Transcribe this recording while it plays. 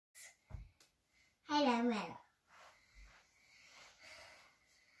Lea Melo.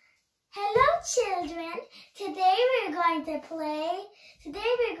 Hello, children. Today we're going to play. Today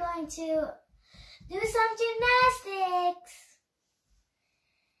we're going to do some gymnastics.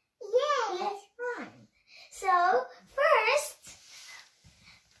 Yay! That's fun. So first,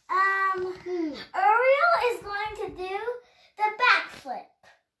 Ariel is going to do the backflip.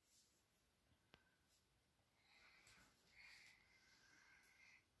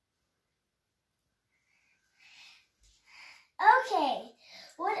 Okay,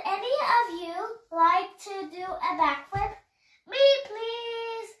 would any of you like to do a backflip? Me,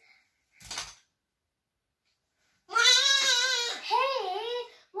 please. Hey,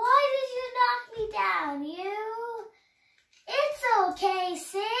 why did you knock me down, you? It's okay,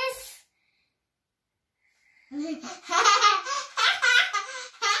 sis. It's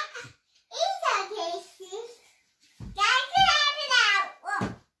okay, sis. Guys, have it out. Whoa.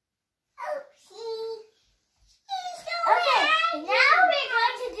 Oopsie. Okay, now we're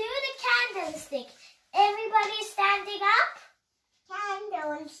going to do the candlestick. Everybody standing up?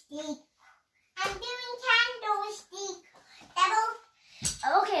 Candlestick. I'm doing candlestick. Double.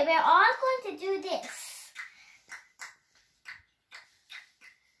 Okay, we're all going to do this.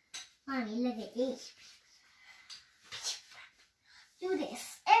 Mommy, look at this. Do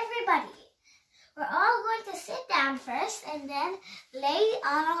this. Everybody. We're all going to sit down first and then lay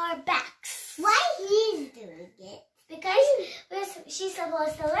on our backs. Why he's doing it? Because she's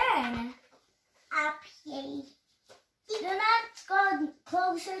supposed to learn. Up here. Do not go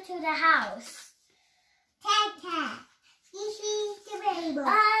closer to the house. Tata. This is the rainbow.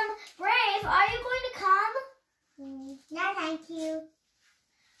 Brave, are you going to come? No, thank you.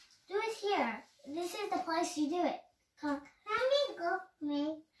 Do it here. This is the place you do it. Come. Let me go. Me.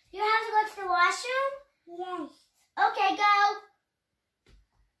 You have to go to the washroom? Yes. Okay, go.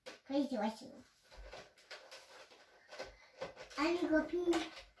 Please do washroom. I need to go pee.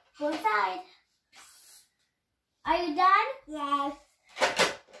 Go inside. Are you done? Yes.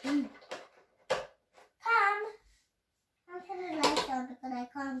 Come. I'm turning the lights on because I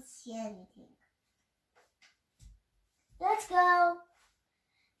can't see anything. Let's go.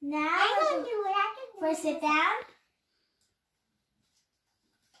 Now I can do it. First sit down.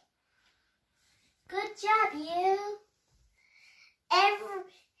 Good job, you. I'm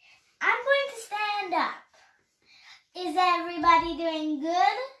going to stand up. Is everybody doing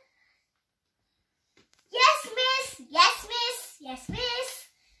good? Yes, miss. Yes, miss. Yes, miss.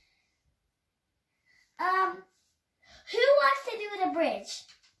 Who wants to do the bridge?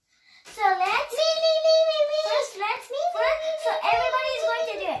 So let's so everybody's going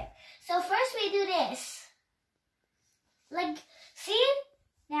to do it. So first we do this. Like, see?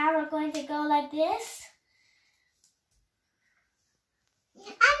 Now we're going to go like this.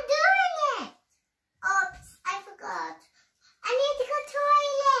 I'm doing it. Oops, I forgot. I need to go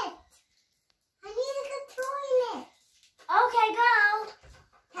toilet. Okay, go.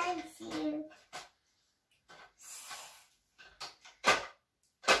 Thank you.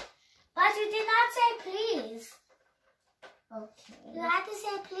 But you did not say please. Okay. You have to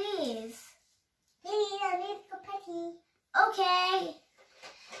say please. Please, I need to go potty. Okay.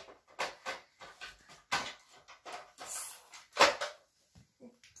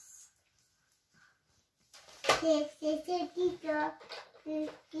 This is a teacher. This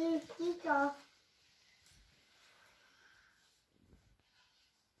is teacher.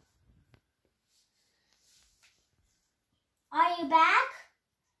 Are you back?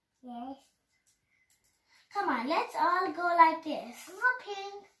 Yes. Come on, let's all go like this. I'm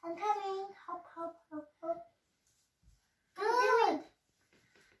hopping. I'm coming. Hop, hop, hop, hop. Good.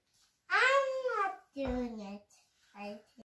 I'm not doing it.